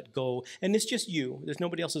haven't let go. And it's just you. There's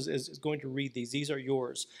nobody else is going to read these. These are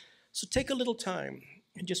yours. So take a little time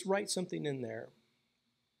and just write something in there.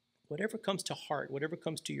 Whatever comes to heart, whatever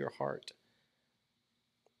comes to your heart.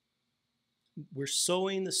 We're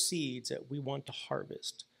sowing the seeds that we want to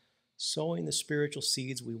harvest. Sowing the spiritual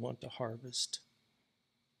seeds we want to harvest.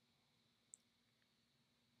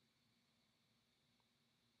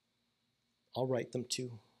 I'll write them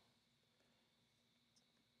too.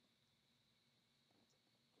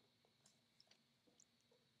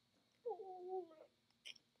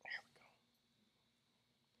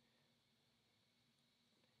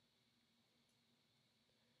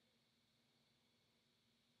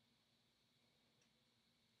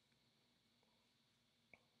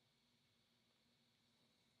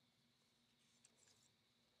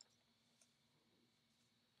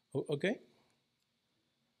 Okay.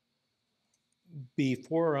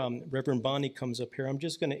 Before Reverend Bonnie comes up here, I'm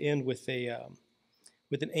just going to end with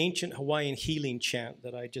an ancient Hawaiian healing chant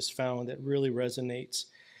that I just found that really resonates.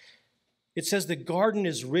 It says, the garden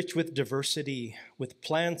is rich with diversity, with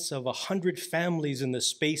plants of 100 families in the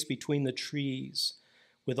space between the trees,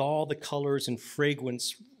 with all the colors and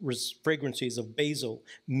fragrances of basil,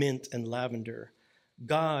 mint, and lavender.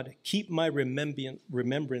 God, keep my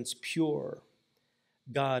remembrance pure.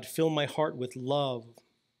 God, fill my heart with love,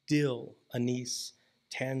 dill, anise,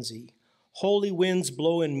 tansy. Holy winds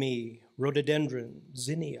blow in me, rhododendron,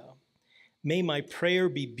 zinnia. May my prayer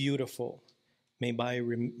be beautiful. May my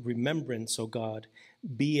remembrance, O God,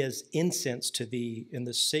 be as incense to thee in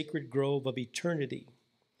the sacred grove of eternity,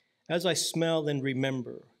 as I smell and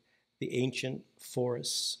remember the ancient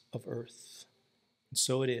forests of earth. And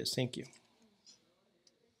so it is. Thank you.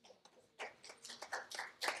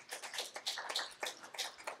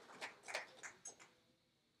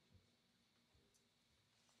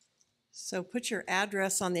 So put your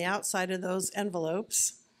address on the outside of those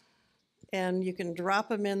envelopes, and you can drop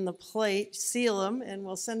them in the plate, seal them, and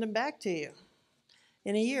we'll send them back to you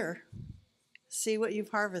in a year. See what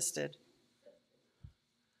you've harvested.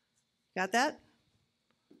 Got that?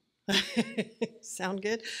 Sound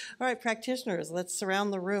good? All right, practitioners, let's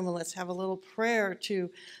surround the room and let's have a little prayer to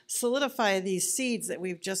solidify these seeds that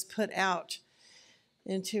we've just put out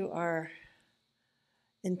into our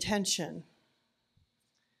intention.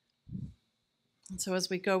 And so as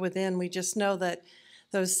we go within, we just know that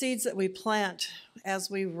those seeds that we plant,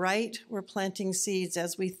 as we write, we're planting seeds.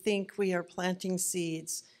 As we think, we are planting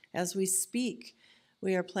seeds. As we speak,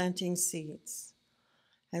 we are planting seeds.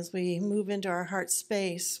 As we move into our heart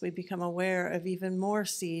space, we become aware of even more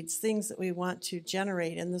seeds, things that we want to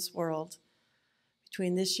generate in this world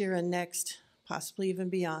between this year and next, possibly even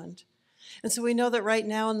beyond. And so we know that right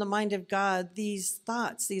now in the mind of God, these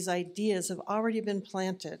thoughts, these ideas have already been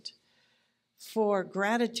planted for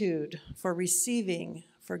gratitude, for receiving,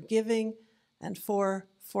 for giving, and for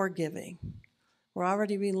forgiving. We're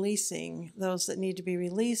already releasing those that need to be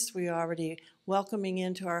released. We're already welcoming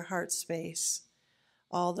into our heart space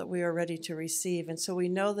all that we are ready to receive. And so we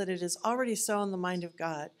know that it is already so in the mind of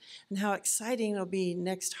God. And how exciting it'll be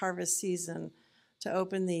next harvest season to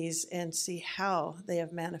open these and see how they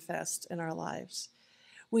have manifest in our lives.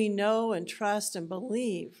 We know and trust and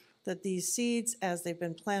believe that these seeds, as they've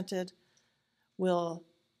been planted, will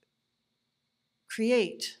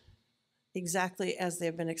create exactly as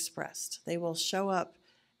they've been expressed. They will show up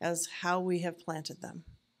as how we have planted them.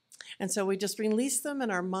 And so we just release them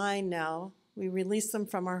in our mind now. We release them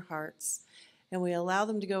from our hearts. And we allow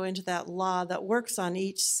them to go into that law that works on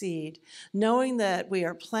each seed, knowing that we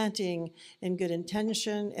are planting in good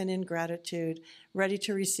intention and in gratitude, ready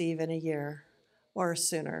to receive in a year or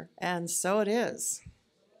sooner. And so it is.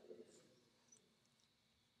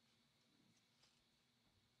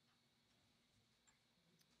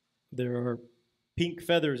 There are pink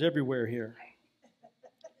feathers everywhere here.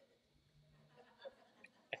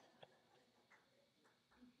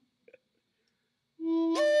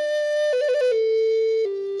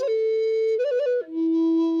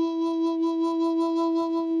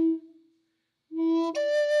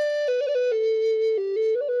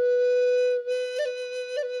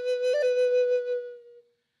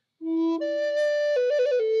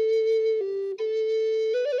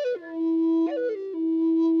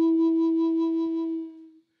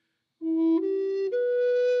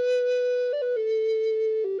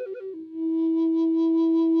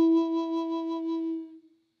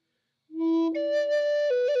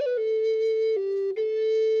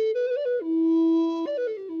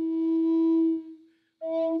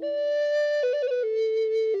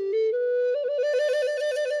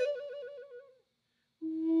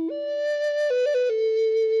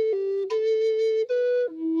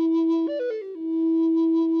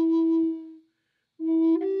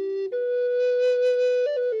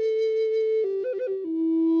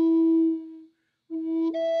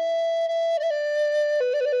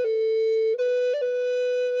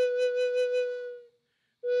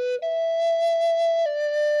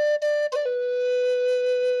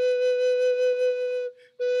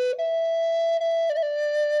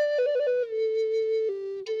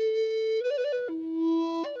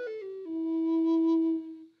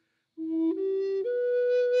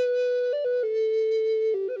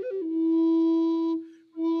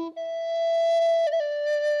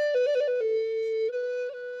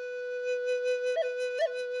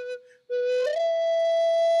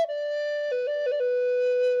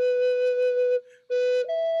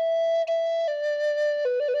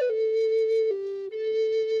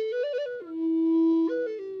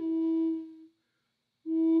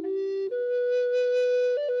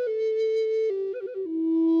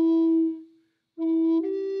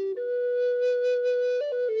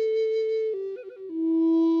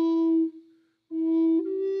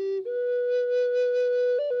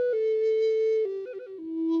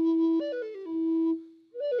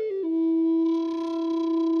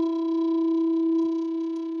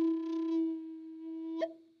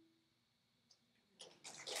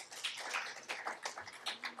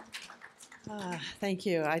 Thank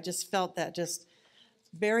you. I just felt that just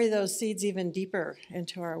bury those seeds even deeper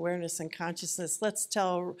into our awareness and consciousness. Let's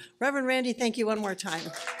tell Reverend Randy, thank you one more time.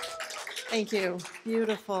 Thank you.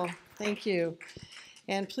 Beautiful. Thank you.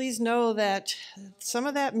 And please know that some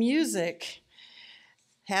of that music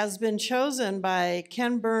has been chosen by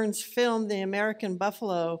Ken Burns' film, The American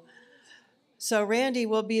Buffalo. So Randy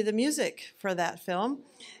will be the music for that film.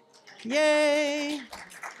 Yay!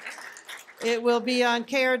 It will be on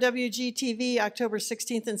KRWG-TV October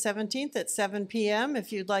 16th and 17th at 7 p.m.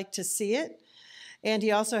 if you'd like to see it. And he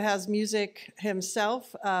also has music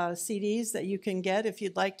himself, CDs that you can get if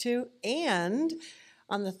you'd like to. And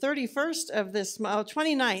on the 31st of this,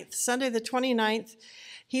 29th, Sunday the 29th,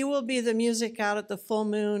 he will be the music out at the full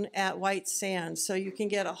moon at White Sands. So you can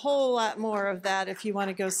get a whole lot more of that if you want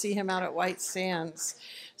to go see him out at White Sands.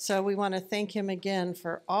 So we want to thank him again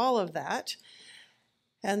for all of that.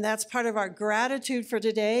 And that's part of our gratitude for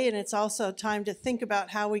today. And it's also time to think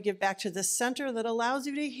about how we give back to the center that allows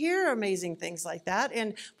you to hear amazing things like that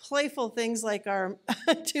and playful things like our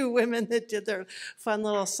two women that did their fun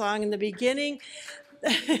little song in the beginning.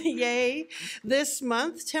 Yay. This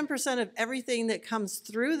month, 10% of everything that comes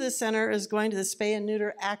through the center is going to the Spay and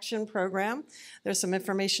Neuter Action Program. There's some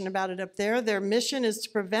information about it up there. Their mission is to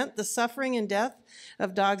prevent the suffering and death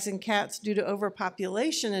of dogs and cats due to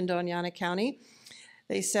overpopulation in Doñana County.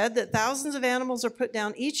 They said that thousands of animals are put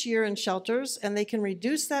down each year in shelters, and they can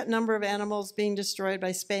reduce that number of animals being destroyed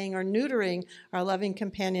by spaying or neutering our loving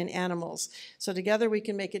companion animals. So together we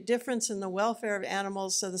can make a difference in the welfare of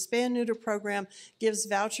animals. So the Spay and Neuter program gives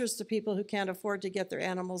vouchers to people who can't afford to get their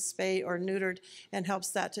animals spayed or neutered and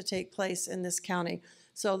helps that to take place in this county.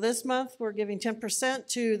 So this month, we're giving 10%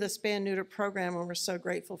 to the Spay and Neuter program, and we're so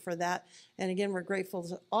grateful for that. And again, we're grateful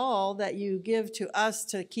to all that you give to us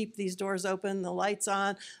to keep these doors open, the lights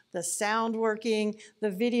on, the sound working,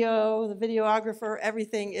 the videographer,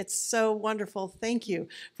 everything. It's so wonderful. Thank you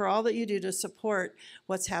for all that you do to support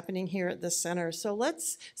what's happening here at this center. So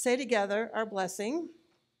let's say together our blessing.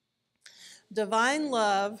 Divine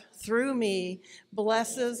love through me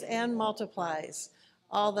blesses and multiplies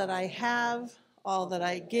all that I have, all that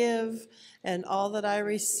I give, and all that I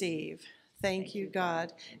receive. Thank you,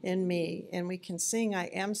 God, in me. And we can sing, I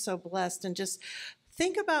am so blessed. And just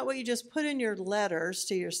think about what you just put in your letters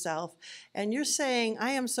to yourself. And you're saying, I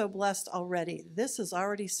am so blessed already. This is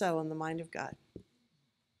already so in the mind of God.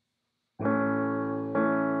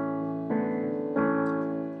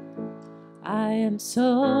 I am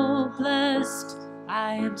so blessed.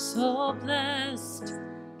 I am so blessed.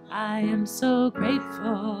 I am so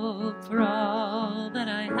grateful for all that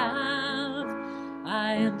I have.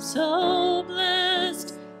 I am so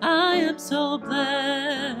blessed. I am so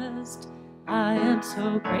blessed. I am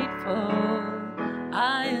so grateful.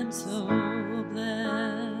 I am so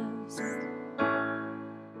blessed.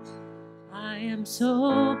 I am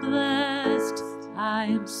so blessed. I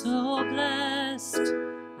am so blessed.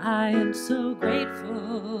 I am so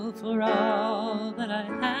grateful for all that I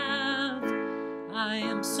have. I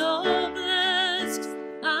am so blessed.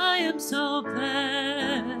 I am so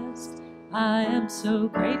blessed. I am so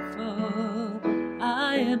grateful.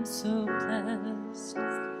 I am so blessed.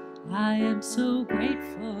 I am so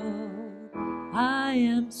grateful. I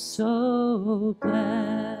am so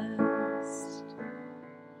blessed.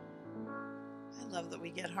 I love that we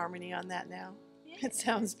get harmony on that now. It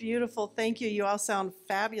sounds beautiful. Thank you. You all sound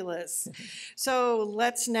fabulous. So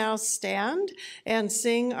let's now stand and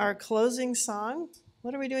sing our closing song.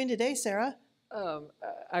 What are we doing today, Sarah?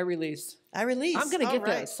 I release. I release. I'm going to get All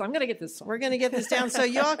right. this. I'm going to get this song. We're going to get this down so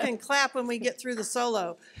y'all can clap when we get through the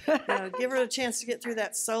solo. Give her a chance to get through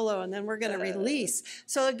that solo, and then we're going to release.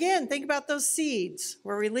 So again, think about those seeds.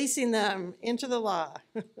 We're releasing them into the law.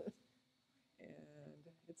 And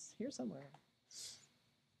it's here somewhere.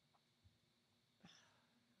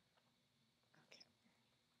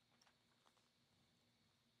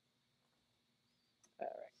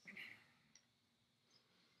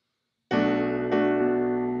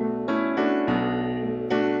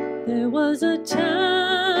 There was a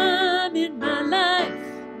time in my life,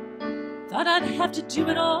 thought I'd have to do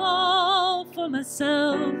it all for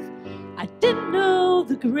myself. I didn't know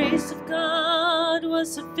the grace of God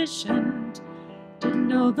was sufficient, didn't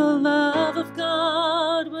know the love of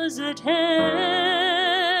God was at hand.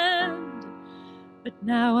 But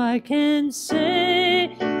now I can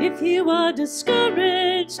say, if you are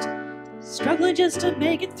discouraged, struggling just to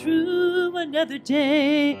make it through another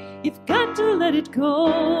day, you've got to let it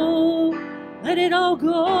go, let it all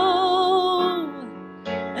go.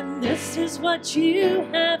 And this is what you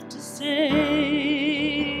have to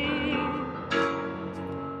say.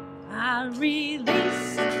 I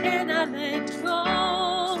release and I let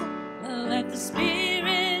go, let the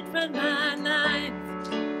Spirit run my life,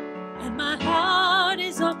 and my heart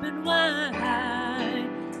is open wide.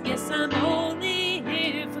 Yes, I'm only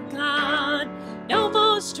here for God. No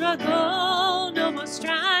more struggle, no more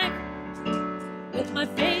strife. With my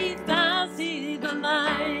faith I'll see the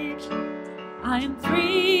light. I am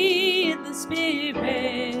free in the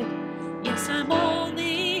Spirit. Yes, I'm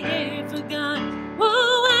only here for God.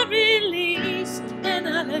 Oh, I release and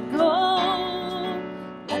I let go.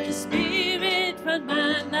 Let the Spirit run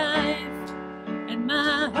my life, and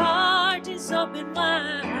my heart is open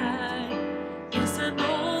wide. Yes, I'm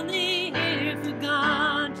only here for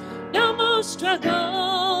God. No more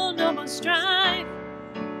struggle, no more strife.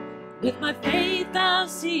 With my faith I'll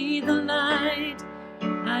see the light.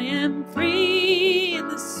 I am free in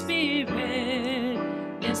the Spirit.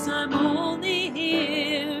 Yes, I'm only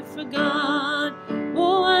here for God.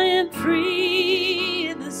 Oh, I am free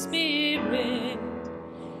in the Spirit.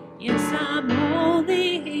 Yes, I'm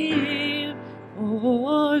only here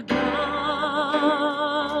for God.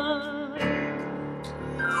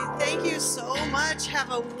 Thank you so much.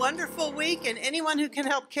 Have a wonderful week. And anyone who can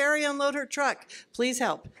help Carrie unload her truck, please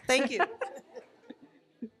help. Thank you.